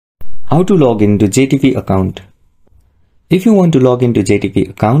How to log into JTV account. If you want to log into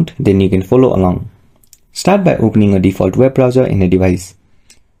JTV account, then you can follow along. Start by opening a default web browser in a device.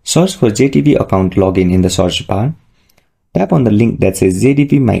 Search for JTV account login in the search bar. Tap on the link that says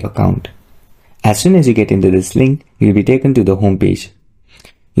JTV My Account. As soon as you get into this link, you'll be taken to the home page.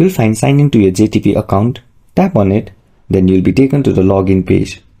 You'll find sign in to your JTV account. Tap on it, then you'll be taken to the login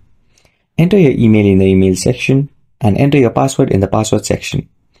page. Enter your email in the email section and enter your password in the password section.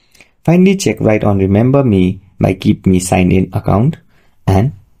 Finally, check right on Remember Me by Keep Me Signed In account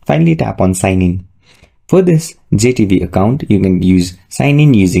and finally tap on Sign In. For this JTV account, you can use sign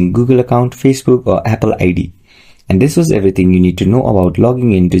in using Google account, Facebook or Apple ID. And this was everything you need to know about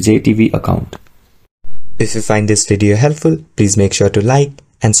logging into JTV account. If you find this video helpful, please make sure to like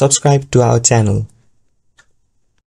and subscribe to our channel.